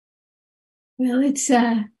Well, it's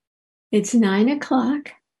 9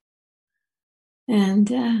 o'clock,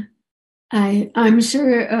 and I'm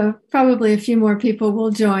sure probably a few more people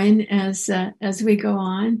will join as we go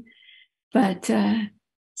on. But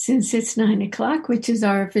since it's 9 o'clock, which is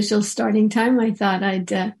our official starting time, I thought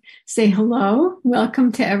I'd say hello,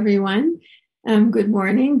 welcome to everyone. Good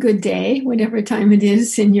morning, good day, whatever time it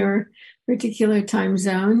is in your particular time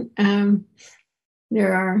zone.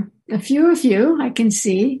 There are a few of you I can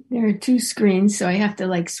see. There are two screens, so I have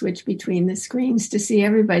to switch between the screens to see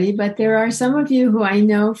everybody. But there are some of you who I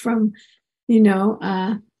know from,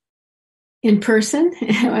 in person.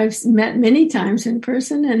 I've met many times in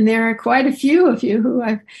person, and there are quite a few of you who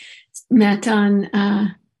I've met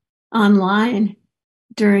online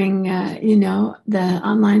during, the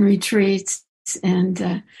online retreats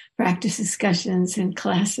and practice discussions and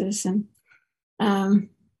classes.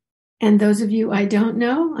 And those of you I don't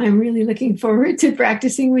know, I'm really looking forward to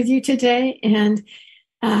practicing with you today. And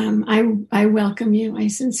I welcome you. I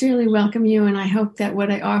sincerely welcome you. And I hope that what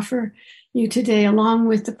I offer you today, along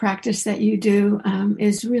with the practice that you do,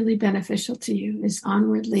 is really beneficial to you, is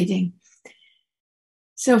onward leading.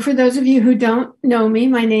 So for those of you who don't know me,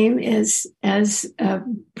 my name is, as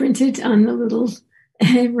printed on the little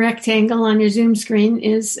rectangle on your Zoom screen,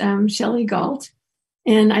 is Shelley Galt.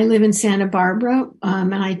 And I live in Santa Barbara,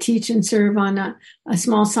 and I teach and serve on a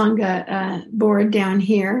small Sangha board down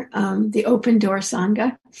here, the Open Door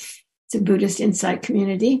Sangha. It's a Buddhist insight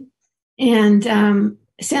community. And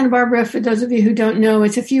Santa Barbara, for those of you who don't know,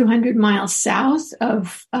 it's a few hundred miles south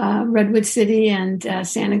of Redwood City and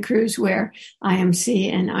Santa Cruz, where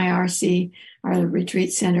IMC and IRC, our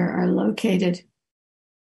retreat center, are located.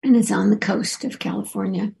 And it's on the coast of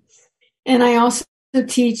California. And I also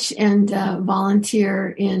teach and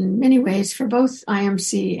volunteer in many ways for both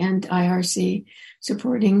IMC and IRC,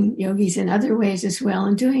 supporting yogis in other ways as well,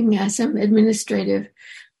 and doing some administrative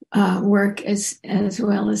work as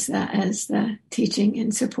well as the teaching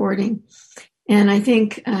and supporting. And I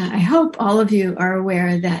hope all of you are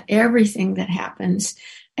aware that everything that happens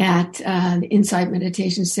at the Insight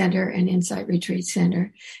Meditation Center and Insight Retreat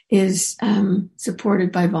Center is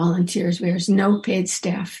supported by volunteers. There's no paid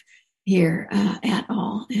staff here at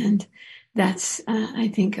all. And that's,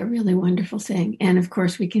 I think, a really wonderful thing. And of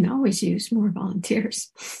course, we can always use more volunteers.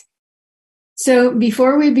 So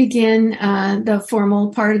before we begin the formal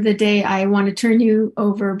part of the day, I want to turn you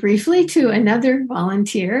over briefly to another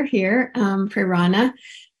volunteer here, Prerana,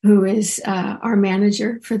 who is our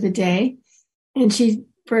manager for the day. And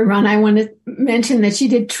Prerana, I want to mention that she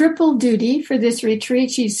did triple duty for this retreat.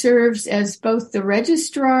 She serves as both the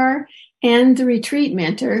registrar and the retreat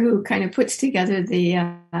mentor, who kind of puts together the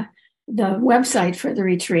website for the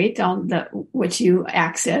retreat, which you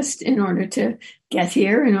accessed in order to get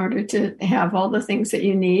here, in order to have all the things that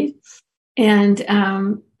you need. And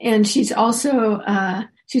she's also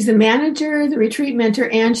she's the manager, the retreat mentor,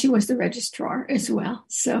 and she was the registrar as well.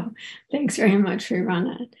 So thanks very much,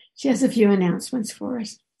 Rana. She has a few announcements for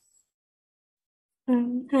us. Hi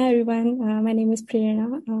everyone, my name is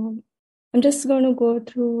Prerana. I'm just going to go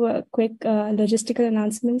through a quick logistical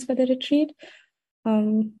announcements for the retreat.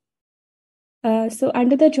 So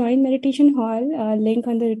under the Join Meditation Hall link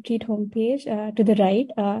on the retreat homepage to the right,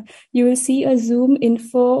 you will see a Zoom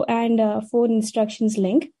info and phone instructions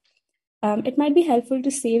link. It might be helpful to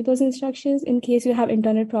save those instructions in case you have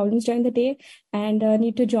internet problems during the day and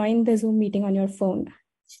need to join the Zoom meeting on your phone.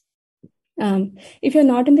 If you're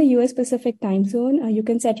not in the US Pacific time zone, you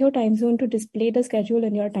can set your time zone to display the schedule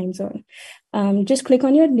in your time zone. Just click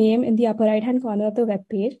on your name in the upper right-hand corner of the web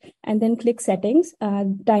page and then click settings.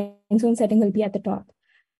 Time zone setting will be at the top.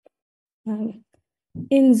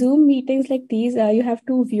 In Zoom meetings like these, you have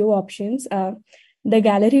two view options. The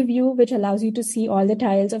gallery view, which allows you to see all the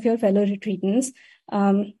tiles of your fellow retreatants.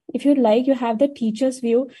 If you'd like, you have the teacher's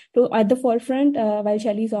view at the forefront while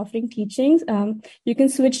Shelley is offering teachings. You can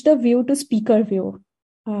switch the view to speaker view.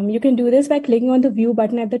 You can do this by clicking on the view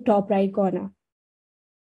button at the top right corner.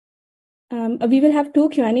 We will have 2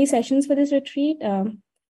 Q&A sessions for this retreat.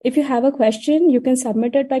 If you have a question, you can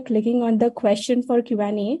submit it by clicking on the question for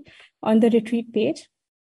Q&A on the retreat page.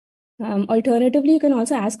 Alternatively, you can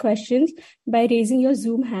also ask questions by raising your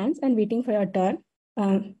Zoom hands and waiting for your turn.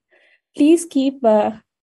 Please keep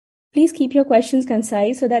your questions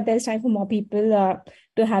concise so that there's time for more people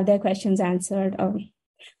to have their questions answered.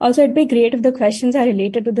 Also, it'd be great if the questions are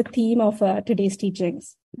related to the theme of today's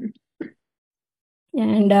teachings.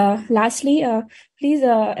 And lastly, please,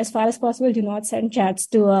 as far as possible, do not send chats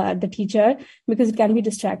to the teacher because it can be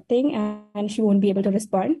distracting and she won't be able to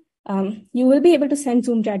respond. You will be able to send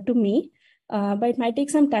Zoom chat to me, but it might take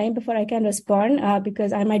some time before I can respond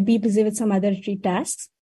because I might be busy with some other retreat tasks.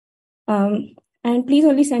 And please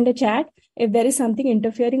only send a chat if there is something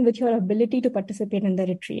interfering with your ability to participate in the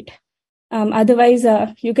retreat. Otherwise,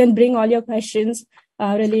 you can bring all your questions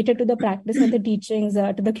related to the practice and the teachings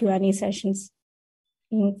to the Q&A sessions.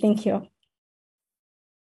 Thank you.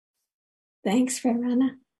 Thanks,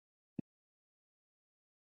 Farana.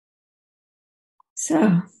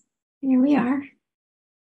 So here we are.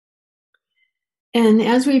 And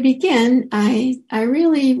as we begin, I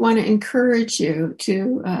really want to encourage you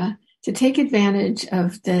to take advantage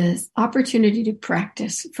of the opportunity to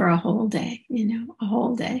practice for a whole day, a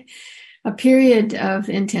whole day. A period of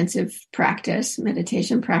intensive practice,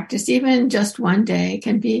 meditation practice, even just one day,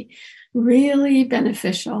 can be really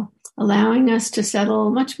beneficial, allowing us to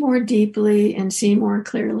settle much more deeply and see more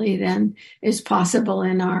clearly than is possible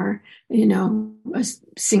in our, a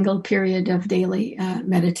single period of daily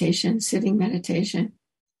meditation, sitting meditation.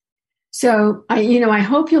 So I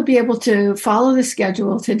hope you'll be able to follow the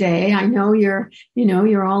schedule today. I know you're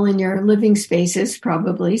all in your living spaces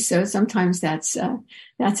probably. So sometimes that's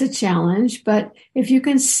a challenge, but if you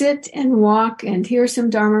can sit and walk and hear some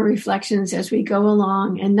Dharma reflections as we go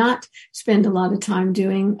along and not spend a lot of time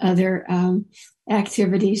doing other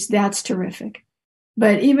activities, that's terrific.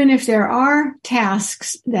 But even if there are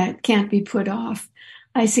tasks that can't be put off,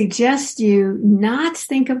 I suggest you not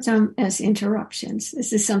think of them as interruptions.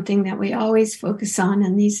 This is something that we always focus on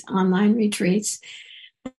in these online retreats,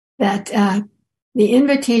 that the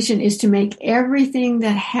invitation is to make everything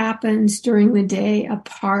that happens during the day a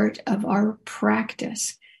part of our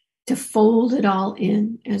practice, to fold it all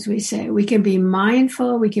in, as we say. We can be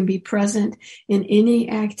mindful, we can be present in any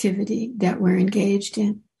activity that we're engaged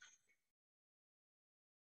in.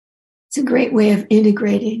 It's a great way of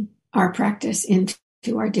integrating our practice into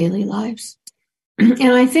our daily lives.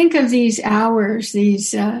 And I think of these hours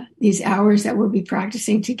that we'll be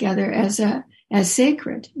practicing together as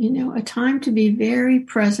sacred, a time to be very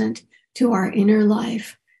present to our inner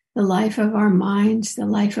life, the life of our minds, the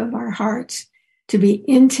life of our hearts, to be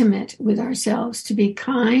intimate with ourselves, to be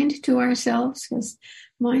kind to ourselves, because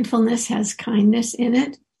mindfulness has kindness in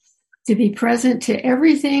it, to be present to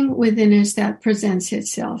everything within us that presents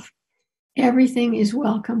itself. Everything is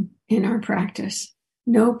welcome in our practice.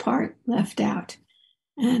 No part left out.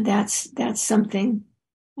 And that's something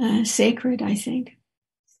sacred, I think.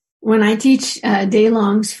 When I teach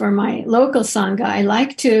day-longs for my local Sangha, I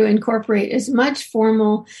like to incorporate as much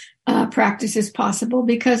formal practice as possible,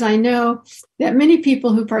 because I know that many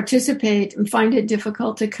people who participate find it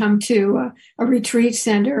difficult to come to a retreat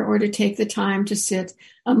center or to take the time to sit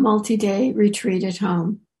a multi-day retreat at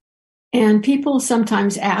home. And people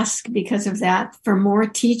sometimes ask, because of that, for more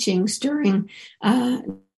teachings during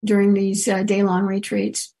these day-long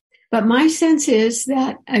retreats. But my sense is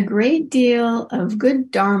that a great deal of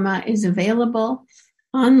good Dharma is available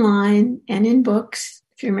online and in books,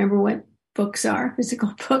 if you remember what books are,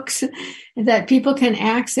 physical books, that people can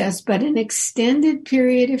access, but an extended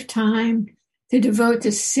period of time to devote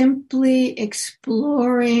to simply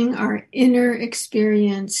exploring our inner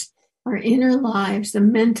experience, our inner lives, the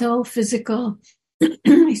mental, physical,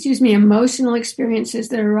 emotional experiences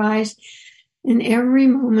that arise in every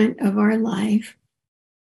moment of our life.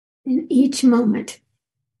 In each moment,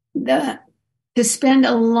 to spend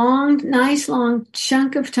a nice long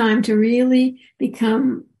chunk of time to really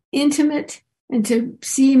become intimate and to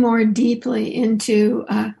see more deeply into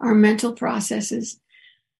our mental processes.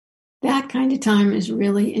 That kind of time is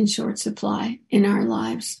really in short supply in our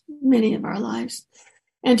lives, many of our lives.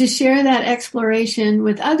 And to share that exploration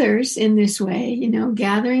with others in this way,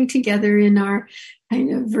 gathering together in our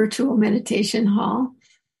kind of virtual meditation hall,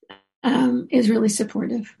 is really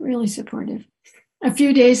supportive, really supportive. A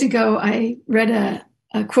few days ago, I read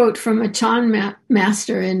a quote from a Chan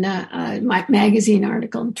master in a magazine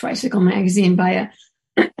article, Tricycle Magazine, by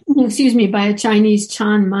a Chinese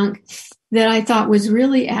Chan monk, that I thought was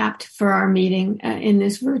really apt for our meeting in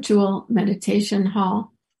this virtual meditation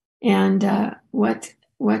hall. And what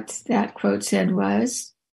that quote said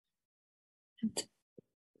was,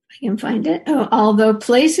 I can find it. Although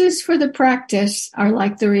places for the practice are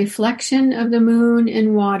like the reflection of the moon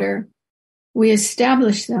in water, we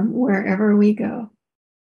establish them wherever we go.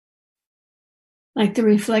 Like the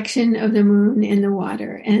reflection of the moon in the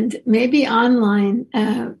water. And maybe online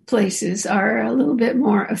places are a little bit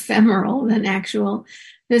more ephemeral than actual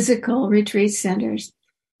physical retreat centers.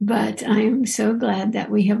 But I am so glad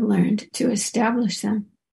that we have learned to establish them.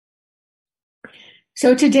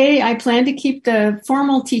 So today I plan to keep the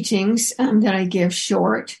formal teachings that I give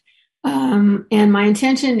short. And my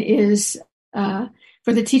intention is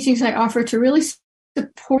for the teachings I offer to really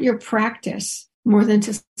support your practice more than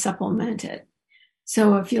to supplement it.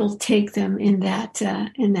 So if you'll take them in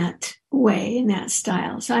that way, in that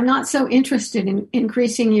style. So I'm not so interested in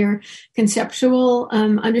increasing your conceptual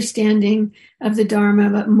understanding of the Dharma,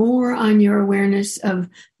 but more on your awareness of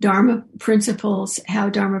Dharma principles, how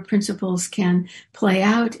Dharma principles can play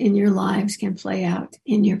out in your lives, can play out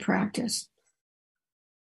in your practice.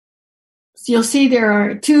 So you'll see there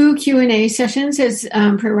are 2 Q&A sessions, as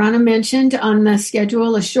Prarana mentioned, on the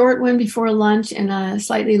schedule, a short one before lunch and a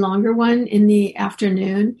slightly longer one in the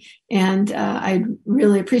afternoon. And I'd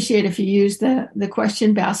really appreciate if you use the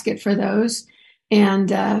question basket for those. And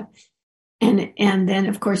then,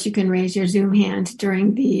 of course, you can raise your Zoom hand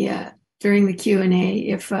during the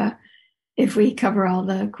Q&A if we cover all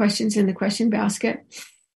the questions in the question basket.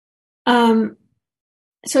 So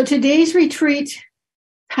today's retreat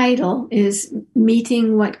title is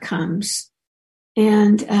Meeting What Comes,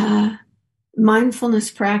 and mindfulness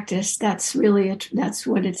practice. That's really that's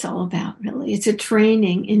what it's all about. Really, it's a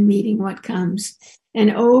training in meeting what comes,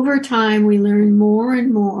 and over time we learn more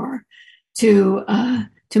and more to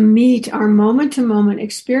meet our moment-to-moment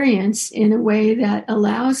experience in a way that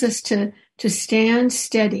allows us to stand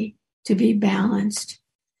steady, to be balanced.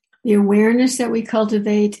 The awareness that we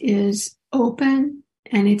cultivate is open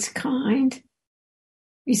and it's kind.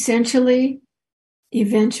 Essentially,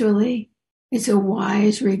 eventually, it's a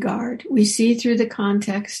wise regard. We see through the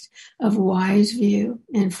context of wise view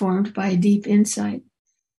informed by deep insight.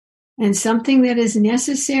 And something that is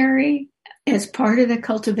necessary as part of the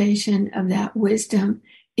cultivation of that wisdom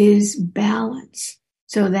is balance.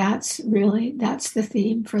 So that's the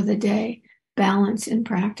theme for the day, balance in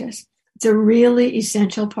practice. It's a really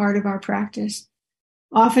essential part of our practice.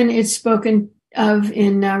 Often it's spoken of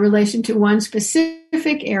in relation to one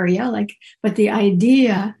specific area, but the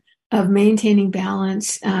idea of maintaining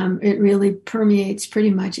balance, it really permeates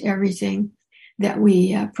pretty much everything that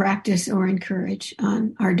we practice or encourage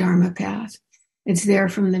on our Dharma path. It's there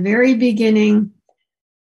from the very beginning,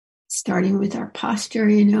 starting with our posture,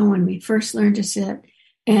 when we first learn to sit,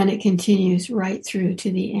 and it continues right through to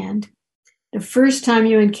the end. The first time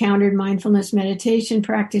you encountered mindfulness meditation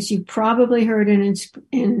practice, you probably heard an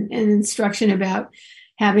instruction about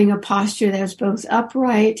having a posture that's both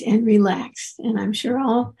upright and relaxed. And I'm sure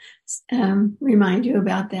I'll remind you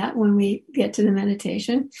about that when we get to the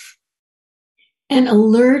meditation. And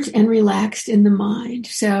alert and relaxed in the mind.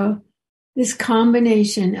 So this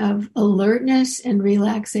combination of alertness and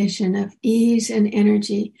relaxation, of ease and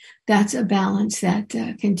energy, that's a balance that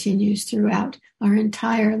continues throughout our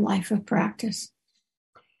entire life of practice.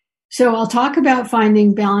 So I'll talk about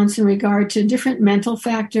finding balance in regard to different mental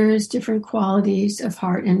factors, different qualities of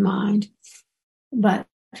heart and mind. But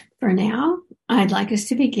for now, I'd like us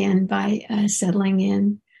to begin by settling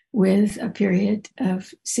in with a period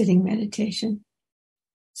of sitting meditation.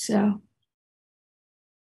 So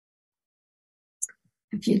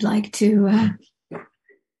if you'd like to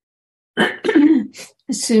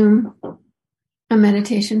assume a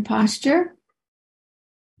meditation posture,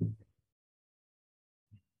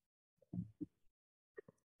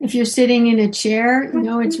 if you're sitting in a chair,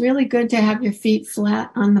 it's really good to have your feet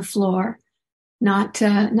flat on the floor. Not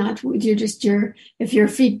if your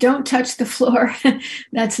feet don't touch the floor,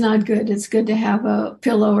 that's not good. It's good to have a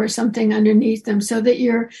pillow or something underneath them so that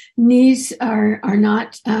your knees are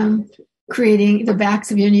not creating, the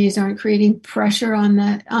backs of your knees aren't creating pressure on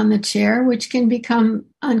the chair, which can become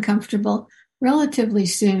uncomfortable relatively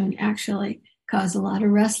soon, actually cause a lot of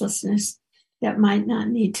restlessness that might not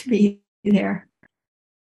need to be there.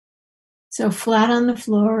 So flat on the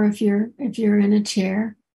floor if you're in a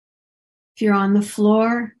chair. If you're on the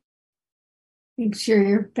floor, make sure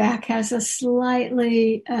your back has a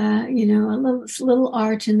slightly, a little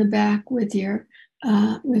arch in the back with your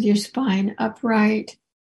spine upright.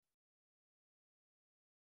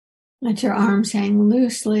 Let your arms hang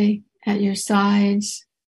loosely at your sides.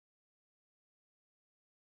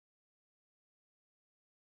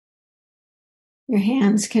 Your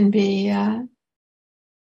hands can be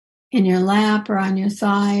in your lap or on your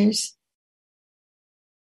thighs.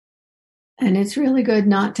 And it's really good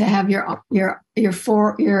not to have your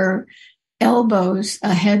elbows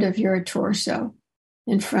ahead of your torso,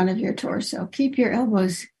 in front of your torso. Keep your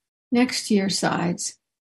elbows next to your sides.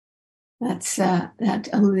 That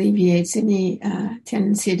alleviates any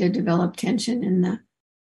tendency to develop tension in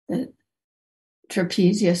the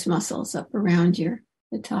trapezius muscles up around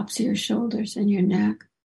the tops of your shoulders and your neck.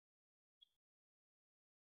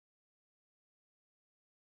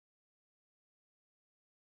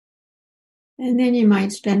 And then you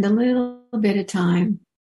might spend a little bit of time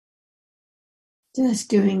Just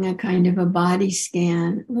doing a kind of a body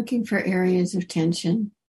scan, looking for areas of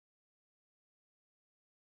tension.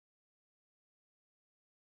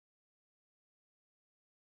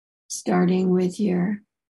 Starting with your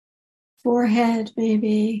forehead,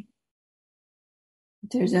 maybe. If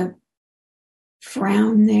there's a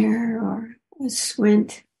frown there or a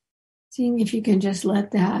squint, seeing if you can just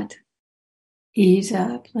let that ease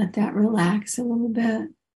up, let that relax a little bit.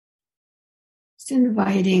 Just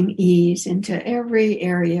inviting ease into every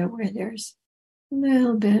area where there's a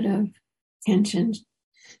little bit of tension,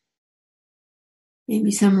 maybe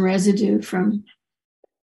some residue from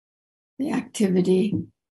the activity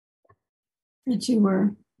that you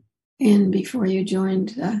were in before you joined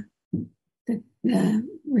the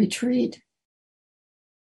retreat.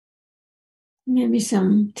 Maybe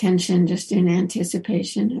some tension just in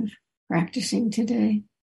anticipation of practicing today.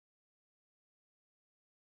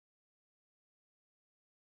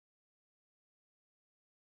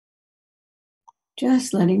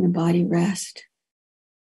 Just letting the body rest.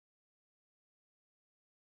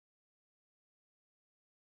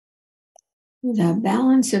 With a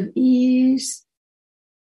balance of ease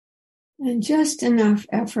and just enough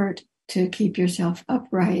effort to keep yourself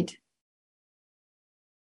upright.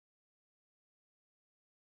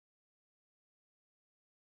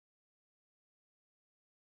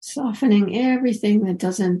 Softening everything that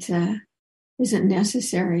isn't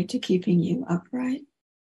necessary to keeping you upright.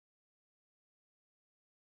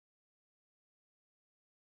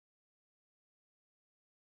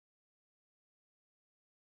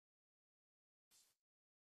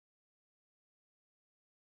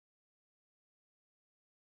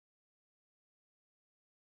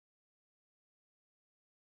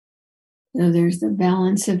 So there's the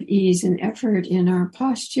balance of ease and effort in our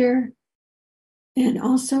posture and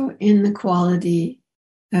also in the quality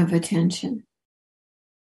of attention.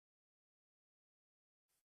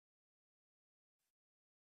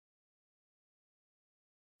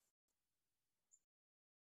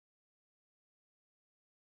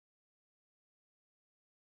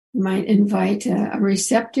 You might invite a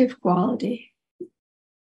receptive quality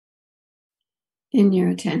in your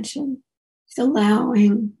attention, just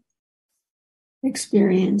allowing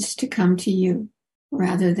experience to come to you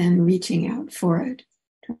rather than reaching out for it,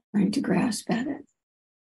 trying to grasp at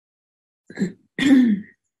it. And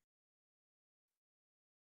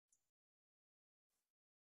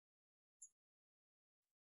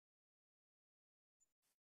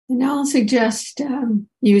now I'll suggest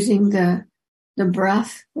using the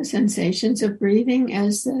breath, the sensations of breathing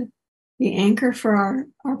as the anchor for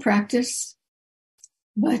our practice.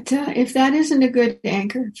 But if that isn't a good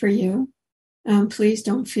anchor for you, please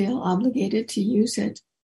don't feel obligated to use it.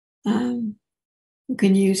 You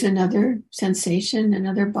can use another sensation,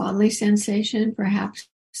 another bodily sensation, perhaps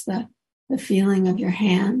the feeling of your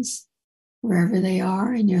hands, wherever they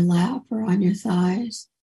are, in your lap or on your thighs.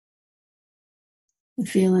 The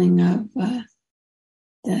feeling of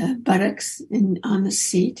the buttocks on the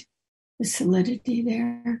seat, the solidity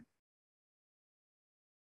there.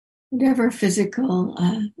 Whatever physical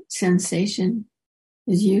sensation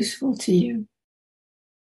is useful to you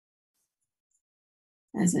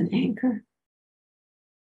as an anchor.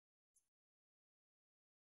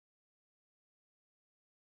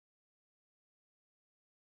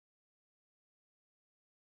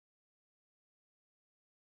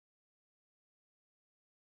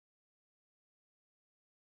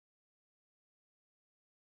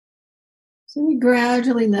 So we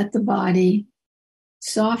gradually let the body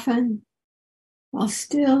soften while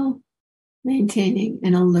still maintaining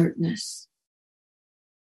an alertness.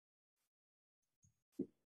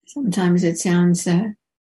 Sometimes it sounds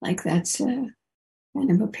like that's kind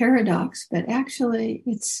of a paradox, but actually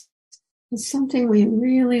it's something we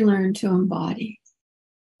really learn to embody,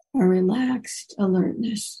 a relaxed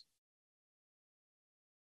alertness.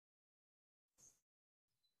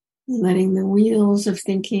 Letting the wheels of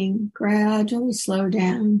thinking gradually slow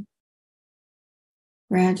down,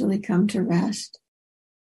 gradually come to rest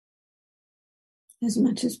as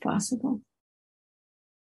much as possible.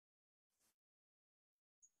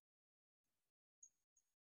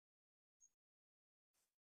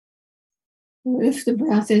 If the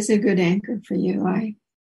breath is a good anchor for you, I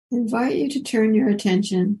invite you to turn your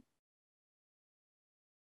attention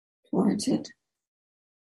towards it.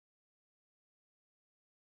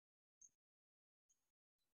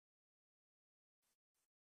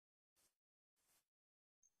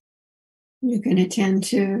 You can attend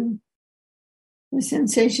to the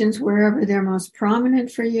sensations wherever they're most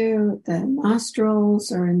prominent for you, the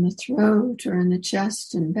nostrils or in the throat or in the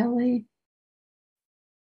chest and belly.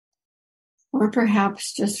 Or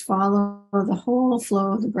perhaps just follow the whole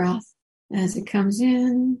flow of the breath as it comes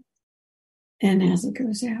in and as it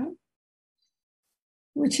goes out.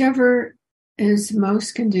 Whichever is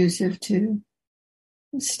most conducive to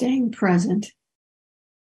staying present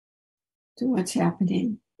to what's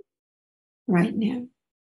happening right now.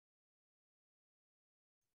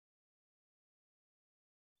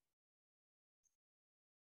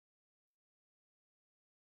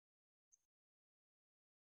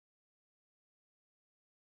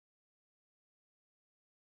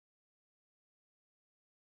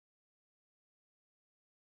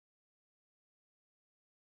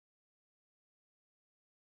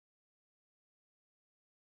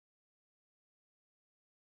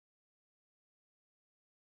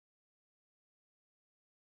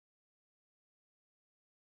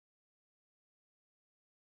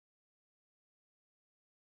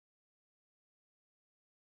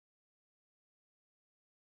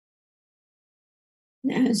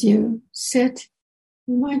 As you sit,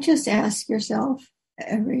 you might just ask yourself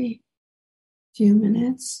every few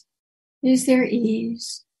minutes, is there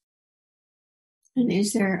ease? And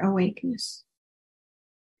is there awakeness?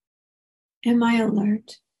 Am I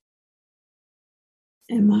alert?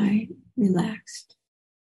 Am I relaxed?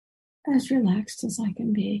 As relaxed as I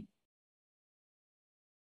can be.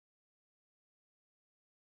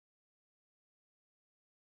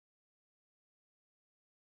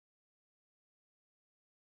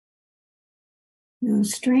 No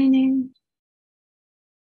straining.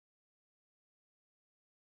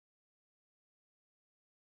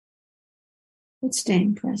 But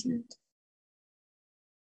staying present.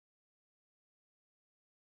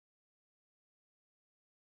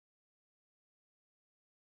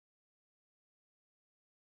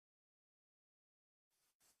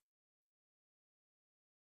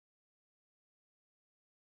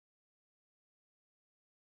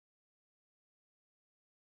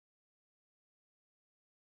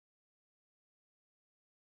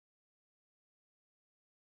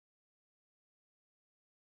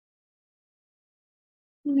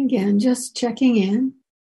 And again, just checking in.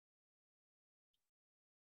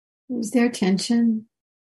 Is there tension?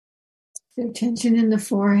 Is there tension in the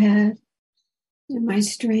forehead? Am I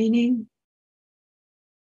straining?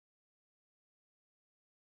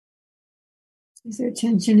 Is there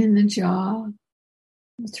tension in the jaw,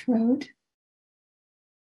 the throat?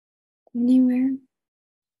 Anywhere?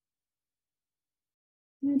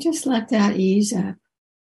 And just let that ease up.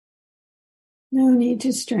 No need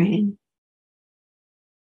to strain.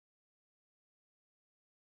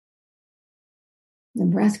 The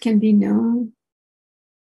breath can be known.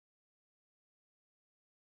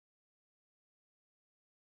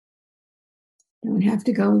 Don't have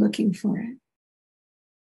to go looking for it.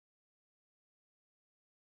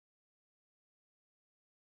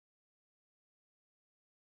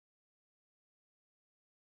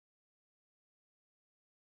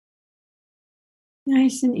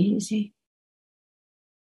 Nice and easy.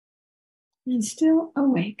 And still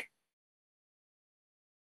awake.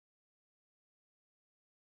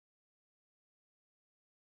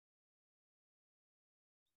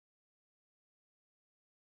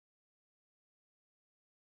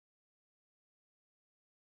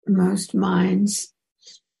 Most minds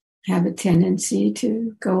have a tendency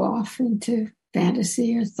to go off into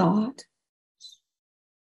fantasy or thought,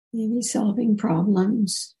 maybe solving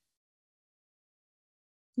problems,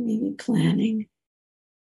 maybe planning.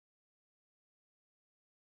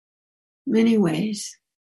 Many ways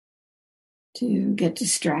to get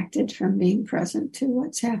distracted from being present to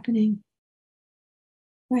what's happening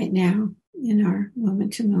right now in our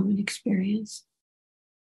moment-to-moment experience.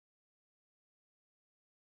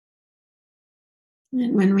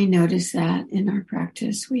 And when we notice that in our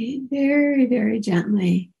practice, we very, very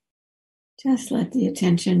gently just let the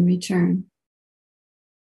attention return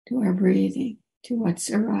to our breathing, to what's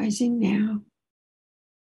arising now,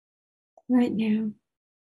 right now,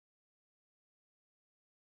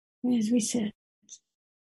 as we sit.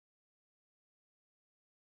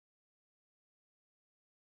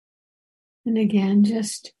 And again,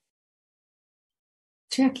 just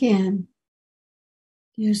check in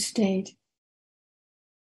your state.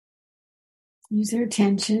 Is there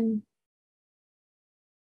tension?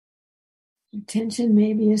 Tension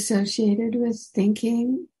may be associated with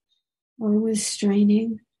thinking or with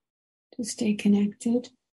straining to stay connected.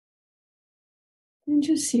 And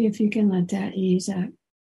just see if you can let that ease up.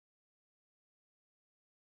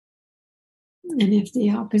 And if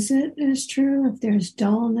the opposite is true, if there's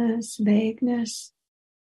dullness, vagueness,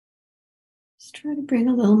 just try to bring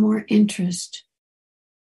a little more interest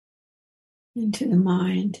into the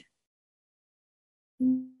mind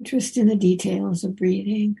interest in the details of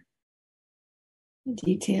breathing, the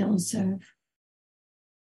details of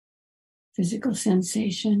physical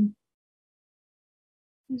sensation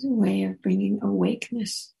as a way of bringing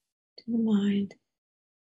awakeness to the mind.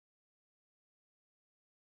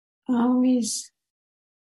 Always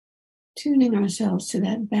tuning ourselves to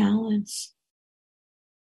that balance,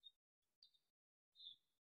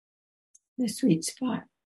 the sweet spot.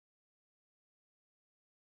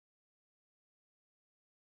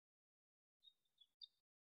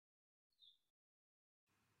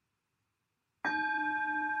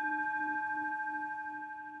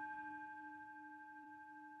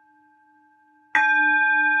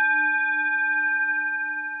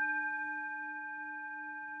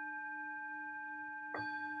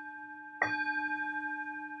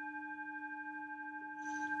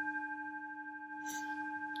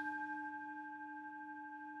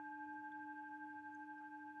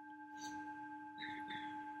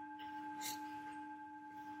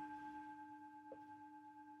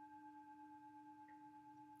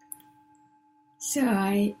 So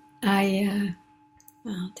I'll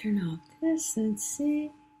turn off this. Let's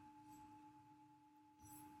see.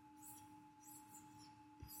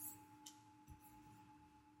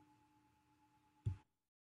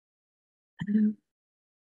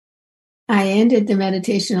 I ended the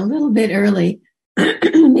meditation a little bit early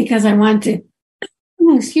because I want to,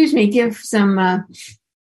 give some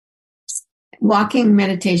walking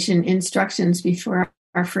meditation instructions before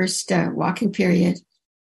our first walking period.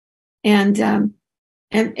 And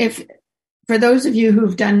if for those of you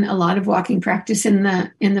who've done a lot of walking practice in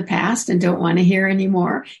the past and don't want to hear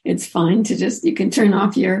anymore, it's fine to you can turn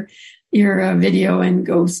off your video and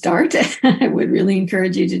go start. I would really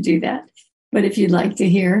encourage you to do that. But if you'd like to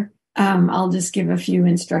hear, I'll just give a few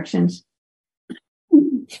instructions.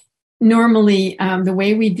 Normally, the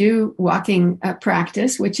way we do walking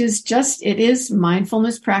practice, which is it is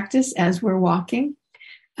mindfulness practice as we're walking.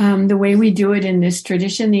 The way we do it in this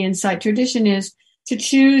tradition, the Insight tradition, is to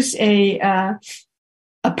choose a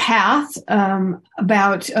path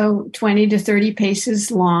about 20 to 30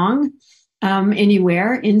 paces long,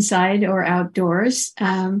 anywhere, inside or outdoors,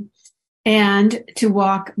 and to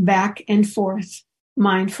walk back and forth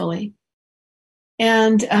mindfully.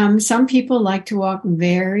 And some people like to walk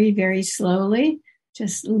very, very slowly,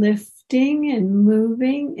 just lifting and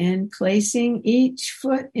moving and placing each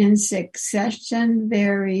foot in succession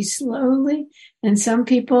very slowly. And some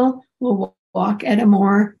people will walk at a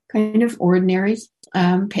more kind of ordinary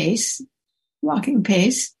walking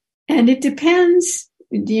pace. And it depends,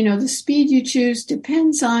 the speed you choose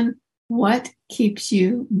depends on what keeps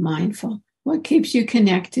you mindful, what keeps you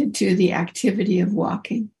connected to the activity of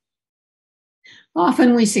walking.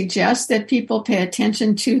 Often we suggest that people pay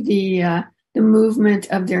attention to the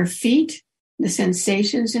movement of their feet, the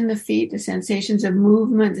sensations in the feet, the sensations of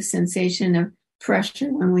movement, the sensation of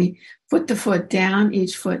pressure when we put the foot down,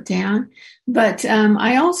 each foot down. But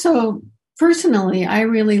I also, personally, I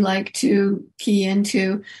really like to key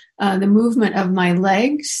into the movement of my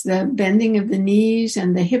legs, the bending of the knees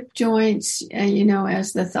and the hip joints,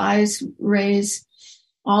 as the thighs raise,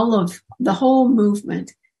 all of the whole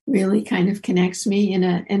movement really kind of connects me in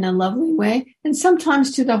a lovely way. And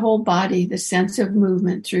sometimes to the whole body, the sense of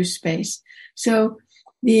movement through space. So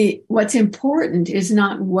what's important is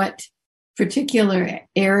not what particular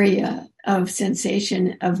area of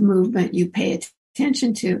sensation of movement you pay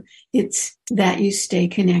attention to. It's that you stay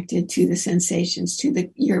connected to the sensations, to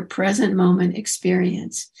your present moment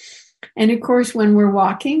experience. And of course, when we're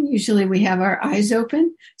walking, usually we have our eyes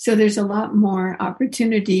open. So there's a lot more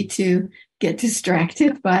opportunity to get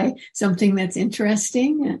distracted by something that's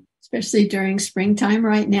interesting, especially during springtime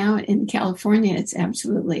right now in California. It's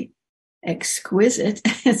absolutely exquisite.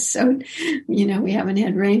 So, we haven't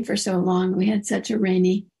had rain for so long. We had such a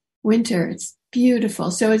rainy winter. It's beautiful.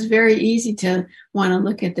 So it's very easy to want to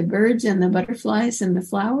look at the birds and the butterflies and the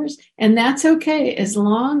flowers. And that's okay, as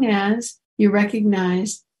long as you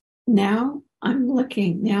recognize, now I'm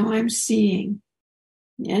looking, now I'm seeing.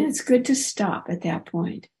 And it's good to stop at that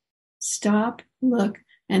point. Stop, look,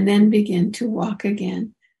 and then begin to walk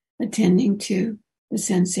again, attending to the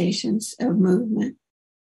sensations of movement.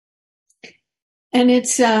 And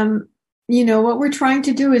it's, what we're trying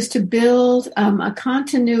to do is to build a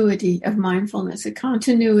continuity of mindfulness, a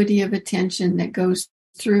continuity of attention that goes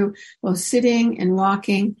through both sitting and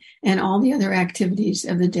walking and all the other activities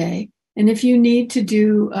of the day. And if you need to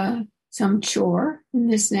do some chore in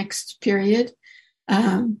this next period,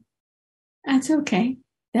 that's okay.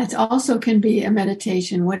 That also can be a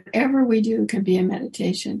meditation. Whatever we do can be a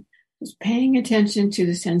meditation. Just paying attention to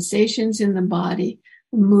the sensations in the body,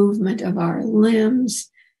 movement of our limbs,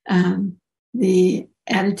 the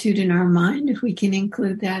attitude in our mind, if we can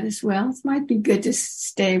include that as well. It might be good to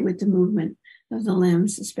stay with the movement of the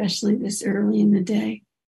limbs, especially this early in the day.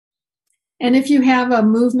 And if you have a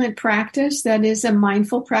movement practice that is a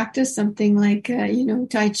mindful practice, something like,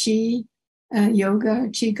 Tai Chi, yoga,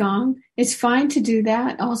 Qigong, it's fine to do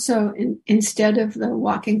that also instead of the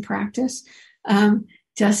walking practice.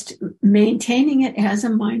 Just maintaining it as a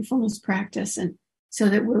mindfulness practice, and so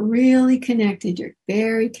that we're really connected. You're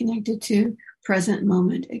very connected to present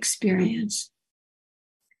moment experience.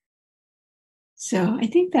 So I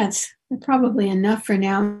think that's probably enough for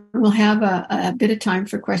now. We'll have a bit of time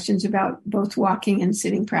for questions about both walking and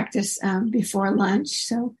sitting practice before lunch.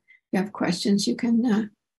 So if you have questions, you can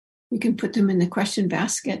put them in the question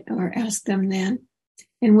basket or ask them then.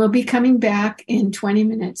 And we'll be coming back in 20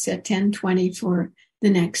 minutes at 10:20 for the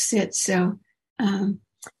next sit. So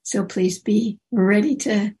please be ready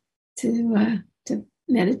to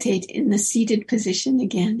meditate in the seated position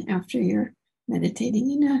again after you're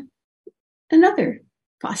meditating in another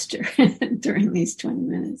posture during these 20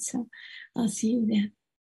 minutes. So I'll see you then.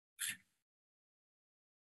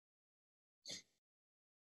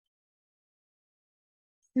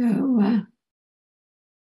 So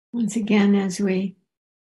once again, as we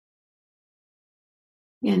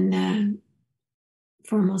in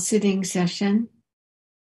formal sitting session,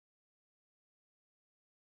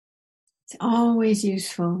 it's always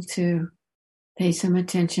useful to pay some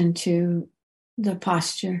attention to the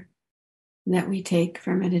posture that we take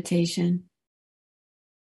for meditation,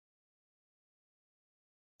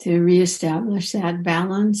 to reestablish that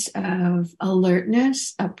balance of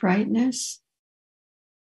alertness, uprightness,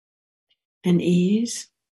 and ease.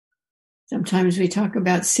 Sometimes we talk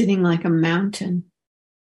about sitting like a mountain,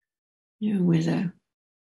 with a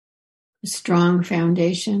strong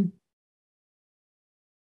foundation,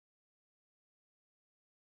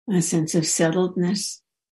 a sense of settledness,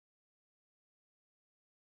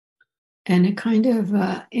 and a kind of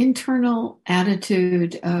internal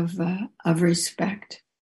attitude of respect.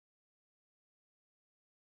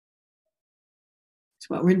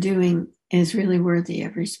 So what we're doing is really worthy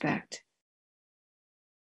of respect.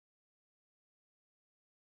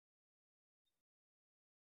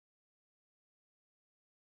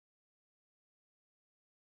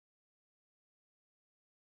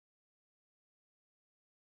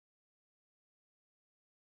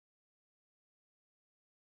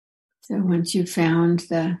 So once you've found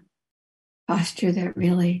the posture that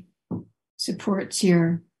really supports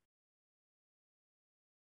your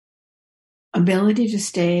ability to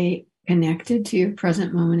stay connected to your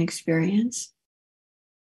present moment experience,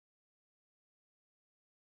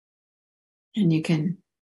 and you can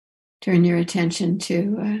turn your attention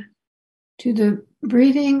to the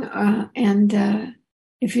breathing, and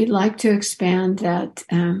if you'd like to expand that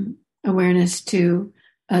awareness to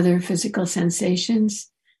other physical sensations,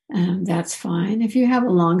 that's fine. If you have a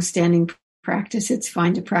long-standing practice, it's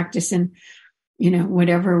fine to practice in,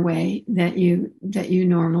 whatever way that you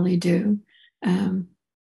normally do.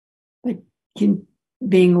 But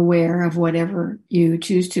being aware of whatever you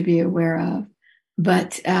choose to be aware of,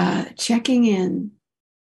 but checking in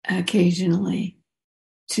occasionally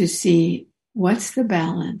to see what's the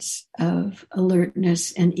balance of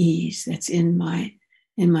alertness and ease that's in my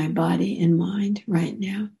body and mind right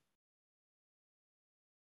now.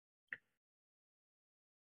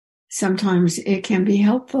 Sometimes it can be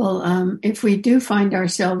helpful if we do find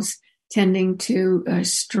ourselves tending to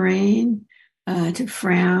strain, to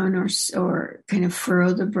frown, or kind of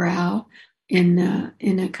furrow the brow in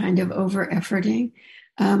a kind of over-efforting.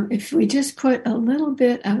 If we just put a little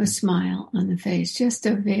bit of a smile on the face, just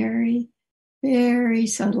a very, very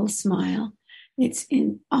subtle smile, it's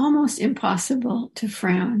almost impossible to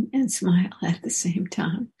frown and smile at the same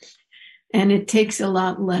time. And it takes a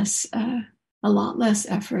lot less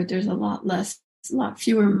effort. There's a lot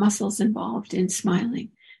fewer muscles involved in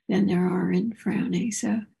smiling than there are in frowning.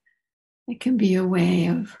 So it can be a way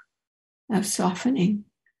of softening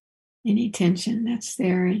any tension that's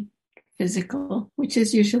there in physical, which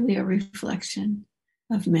is usually a reflection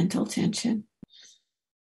of mental tension.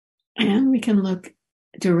 And we can look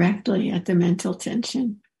directly at the mental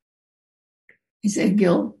tension. He said,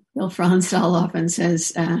 Gil Fronsdal often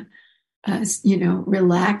says,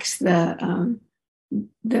 relax the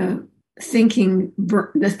thinking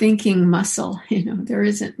muscle. There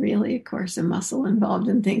isn't really, of course, a muscle involved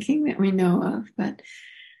in thinking that we know of, but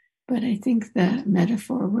I think the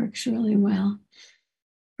metaphor works really well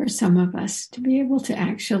for some of us to be able to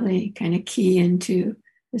actually kind of key into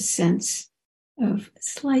the sense of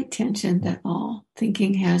slight tension that all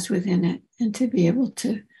thinking has within it, and to be able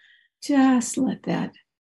to just let that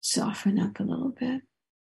soften up a little bit.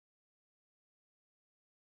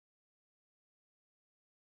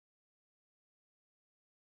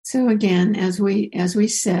 So again, as we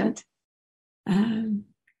said,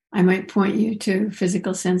 I might point you to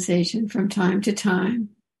physical sensation from time to time,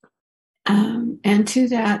 and to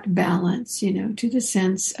that balance, to the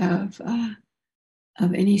sense of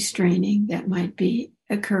any straining that might be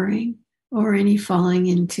occurring, or any falling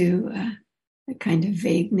into a kind of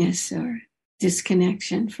vagueness or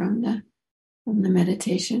disconnection from the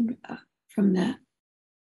meditation, from the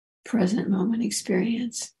present moment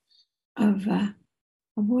experience of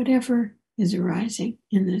whatever is arising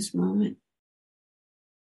in this moment.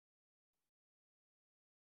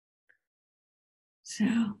 So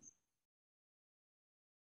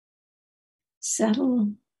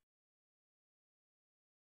settle,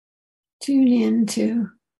 tune into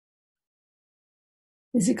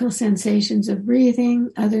physical sensations of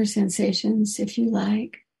breathing, other sensations if you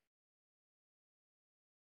like.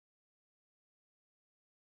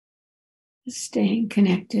 Staying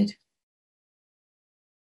connected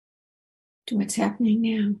to what's happening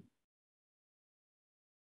now.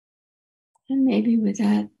 And maybe with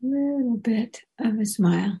that little bit of a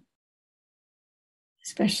smile,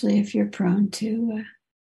 especially if you're prone to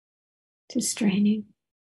straining.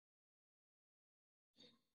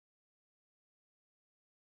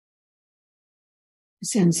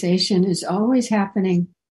 Sensation is always happening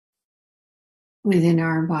within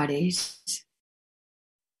our bodies.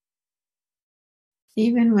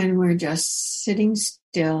 Even when we're just sitting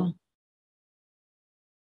still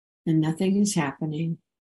and nothing is happening,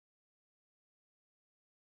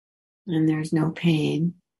 and there's no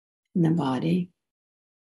pain in the body,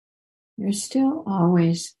 there's still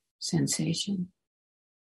always sensation.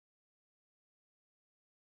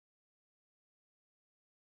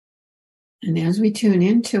 And as we tune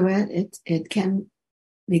into it, it can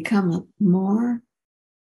become more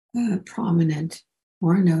prominent,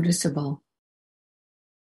 more noticeable.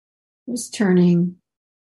 Just turning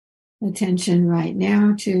attention right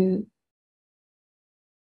now to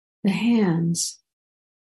the hands.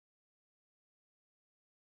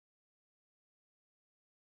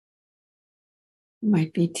 It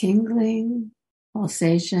might be tingling,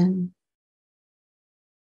 pulsation,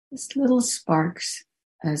 just little sparks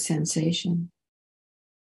of sensation.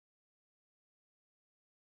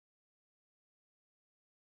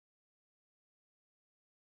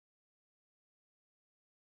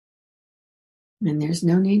 And there's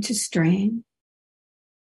no need to strain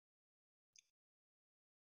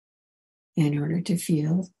in order to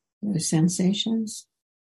feel those sensations.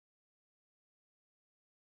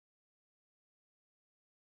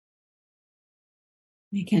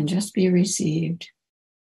 They can just be received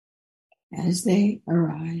as they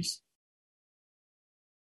arise.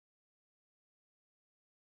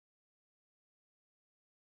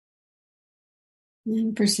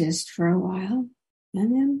 And persist for a while,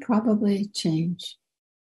 and then probably change.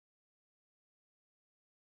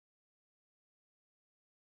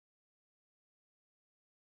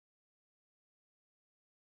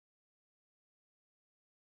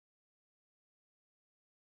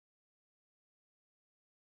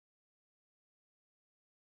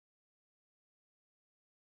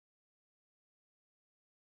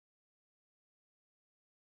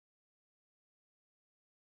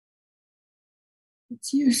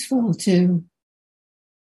 It's useful to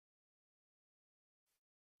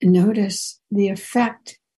notice the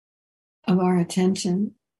effect of our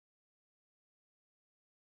attention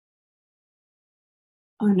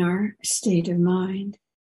on our state of mind.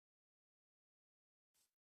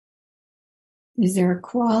 Is there a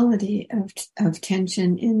quality of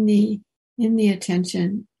tension in the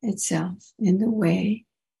attention itself, in the way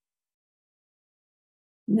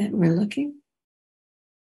that we're looking?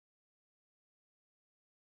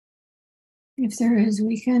 If there is,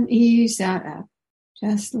 we can ease that up.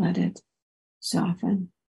 Just let it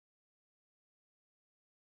soften.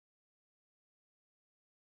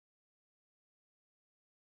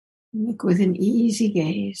 Look with an easy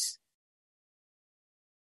gaze.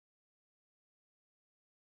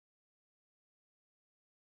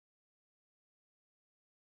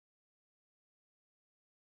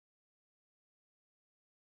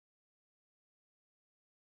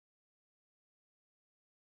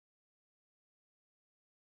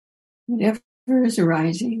 Whatever is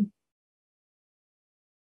arising,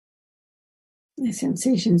 the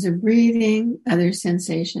sensations of breathing, other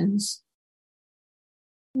sensations,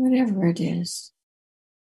 whatever it is,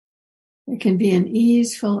 there can be an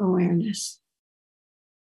easeful awareness.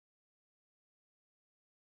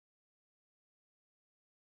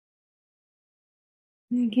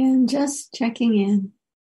 Again, just checking in.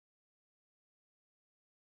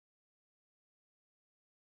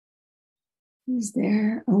 Is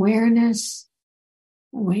there awareness,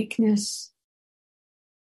 awakeness?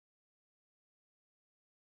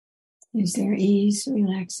 Is there ease,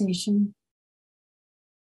 relaxation?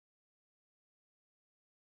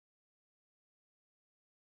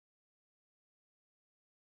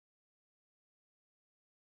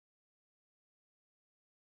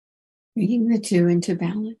 Bringing the two into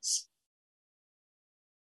balance.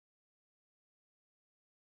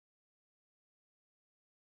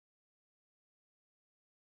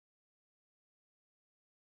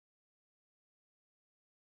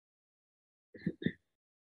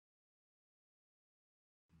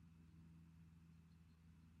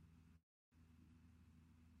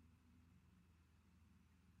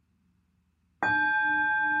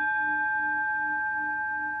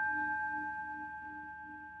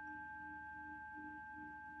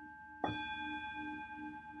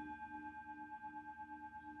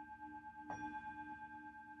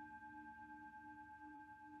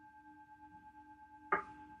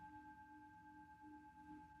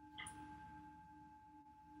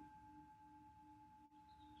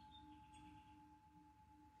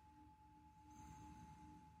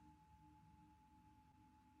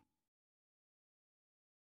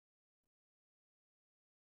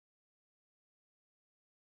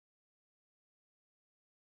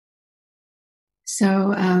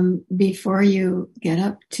 So before you get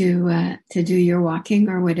up to do your walking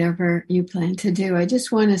or whatever you plan to do, I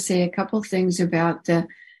just want to say a couple things about the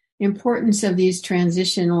importance of these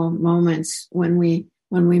transitional moments when we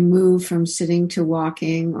move from sitting to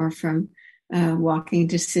walking, or from walking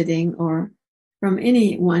to sitting, or from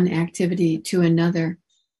any one activity to another.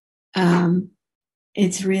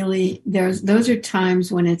 It's really those are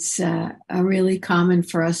times when it's really common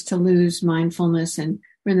for us to lose mindfulness and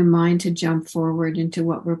for the mind to jump forward into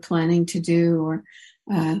what we're planning to do, or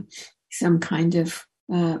some kind of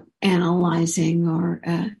analyzing or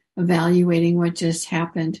evaluating what just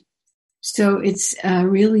happened. So it's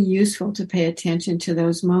really useful to pay attention to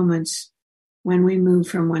those moments when we move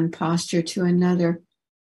from one posture to another,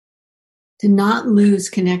 to not lose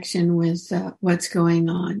connection with what's going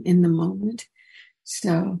on in the moment.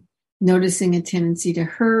 So noticing a tendency to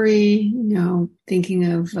hurry, thinking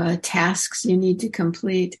of tasks you need to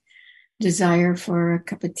complete, desire for a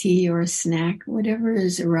cup of tea or a snack, whatever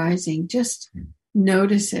is arising, just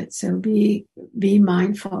notice it. So be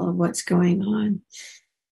mindful of what's going on.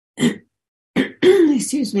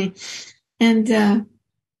 Excuse me. And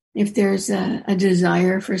if there's a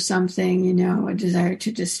desire for something, a desire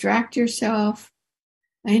to distract yourself,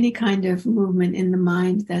 any kind of movement in the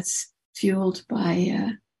mind that's fueled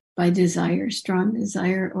by desire, strong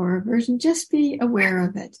desire or aversion, just be aware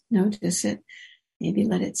of it. Notice it. Maybe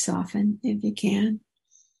let it soften if you can.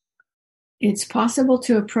 It's possible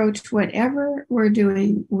to approach whatever we're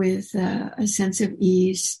doing with a sense of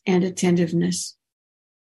ease and attentiveness.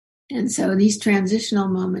 And so these transitional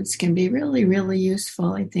moments can be really, really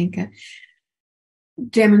useful, I think,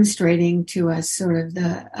 demonstrating to us sort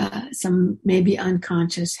of some maybe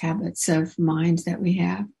unconscious habits of mind that we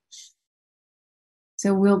have.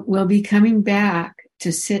 So we'll be coming back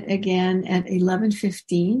to sit again at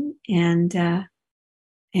 11:15, and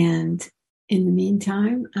in the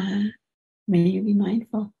meantime, may you be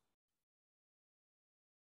mindful.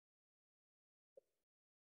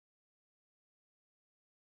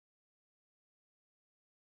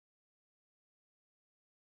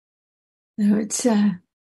 So it's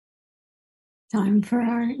time for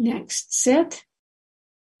our next sit,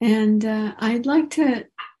 and I'd like to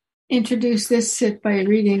introduce this sit by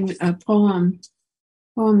reading a poem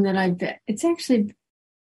that it's actually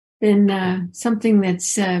been something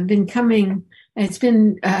that's been coming. It's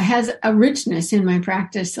been has a richness in my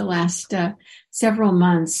practice the last several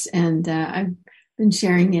months, and I've been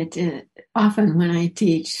sharing it often when I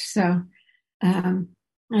teach. So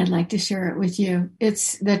I'd like to share it with you.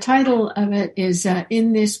 It's the title of it is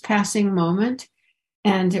 "In This Passing Moment,"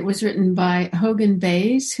 and it was written by Hogan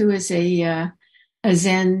Bays, who is a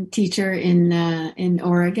Zen teacher in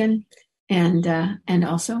Oregon, and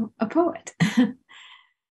also a poet.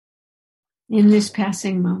 In this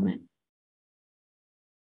passing moment.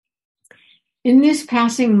 In this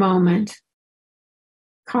passing moment,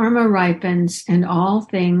 karma ripens and all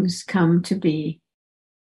things come to be.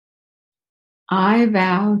 I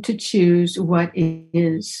vow to choose what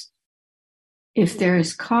is. If there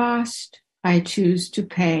is cost, I choose to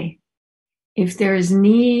pay. If there is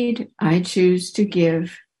need, I choose to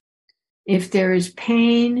give. If there is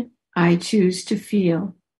pain, I choose to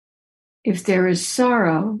feel. If there is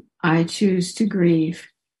sorrow, I choose to grieve.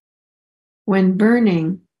 When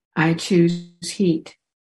burning, I choose heat.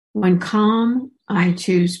 When calm, I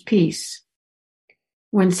choose peace.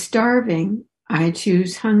 When starving, I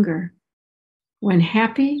choose hunger. When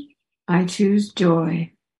happy, I choose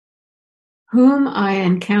joy. Whom I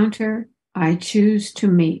encounter, I choose to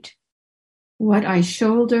meet. What I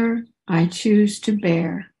shoulder, I choose to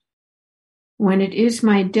bear. When it is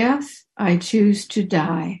my death, I choose to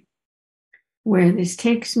die. Where this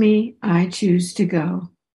takes me, I choose to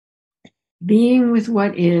go. Being with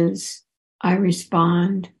what is, I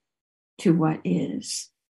respond to what is.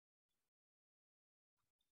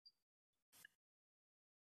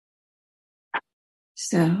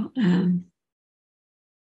 So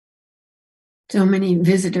many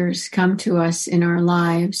visitors come to us in our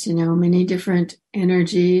lives, many different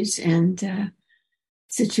energies and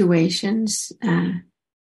situations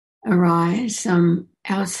arise, some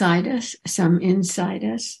outside us, some inside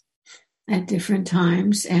us at different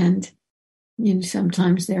times. And,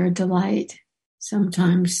 sometimes they're a delight,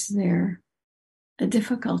 sometimes they're a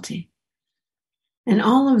difficulty. And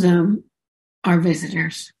all of them are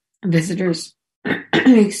visitors, excuse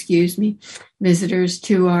me, visitors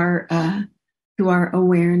to our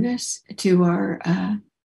awareness, to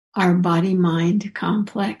our body-mind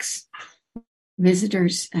complex,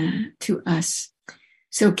 visitors to us.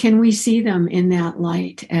 So can we see them in that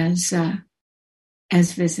light as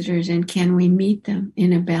visitors, and can we meet them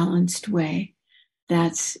in a balanced way?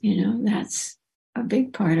 That's a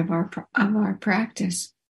big part of our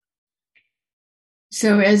practice.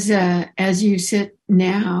 So as you sit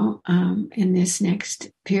now in this next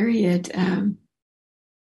period,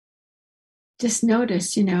 just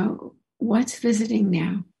notice, what's visiting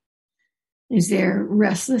now. Is there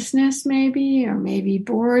restlessness maybe, or maybe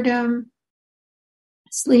boredom,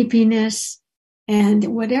 sleepiness,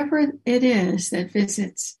 and whatever it is that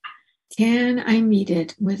visits, can I meet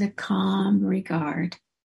it with a calm regard,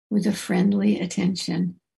 with a friendly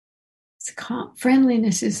attention?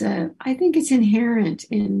 Friendliness is I think it's inherent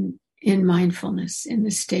in mindfulness, in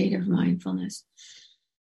the state of mindfulness.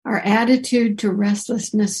 Our attitude to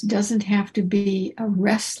restlessness doesn't have to be a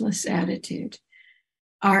restless attitude.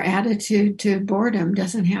 Our attitude to boredom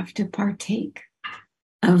doesn't have to partake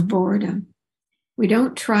of boredom. We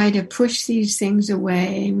don't try to push these things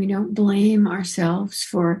away. We don't blame ourselves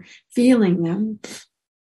for feeling them.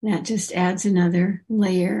 That just adds another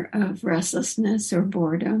layer of restlessness or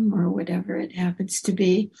boredom or whatever it happens to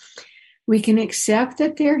be. We can accept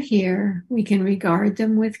that they're here. We can regard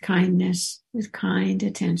them with kindness, with kind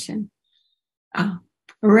attention. Oh,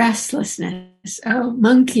 restlessness. Oh,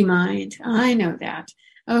 monkey mind. I know that.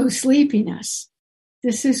 Oh, sleepiness.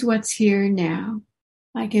 This is what's here now.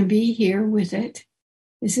 I can be here with it.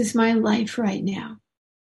 This is my life right now.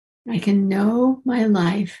 I can know my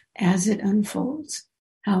life as it unfolds,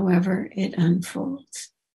 however it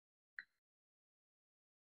unfolds.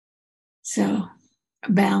 So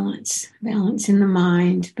balance in the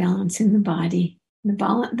mind, balance in the body.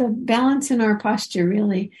 The balance in our posture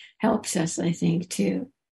really helps us, I think,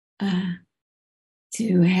 to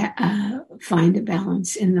find a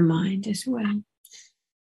balance in the mind as well.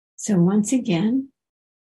 So once again,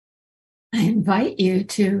 I invite you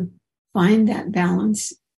to find that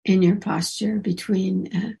balance in your posture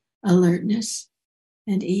between alertness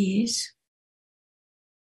and ease,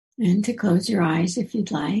 and to close your eyes if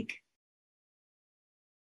you'd like.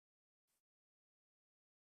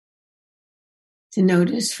 To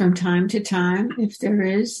notice from time to time if there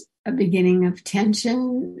is a beginning of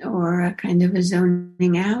tension or a kind of a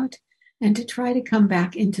zoning out, and to try to come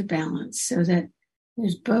back into balance so that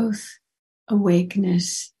there's both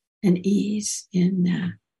awakeness and ease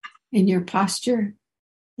in your posture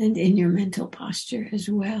and in your mental posture as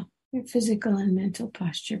well, your physical and mental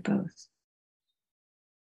posture both.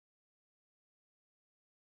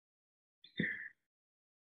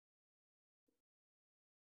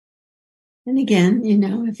 And again,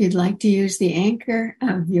 if you'd like to use the anchor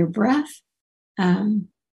of your breath,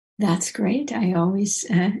 that's great. I always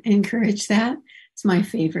encourage that. It's my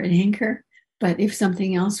favorite anchor. But if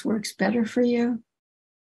something else works better for you,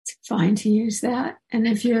 it's fine to use that. And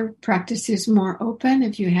if your practice is more open,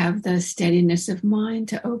 if you have the steadiness of mind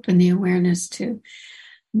to open the awareness to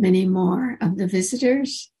many more of the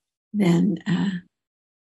visitors, then I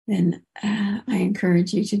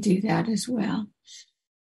encourage you to do that as well.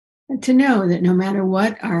 And to know that no matter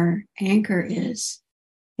what our anchor is,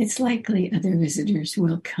 it's likely other visitors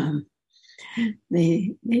will come.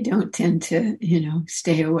 They don't tend to,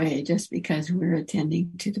 stay away just because we're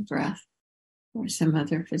attending to the breath or some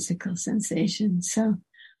other physical sensation. So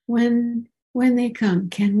when they come,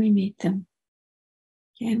 can we meet them?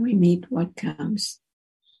 Can we meet what comes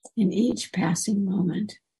in each passing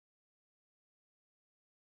moment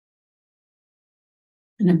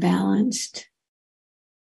in a balanced,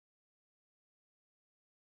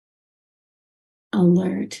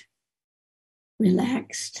 alert,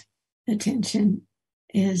 relaxed attention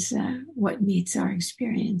is what meets our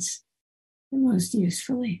experience the most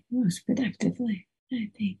usefully, most productively,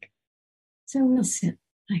 I think. So we'll sit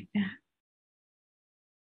like that.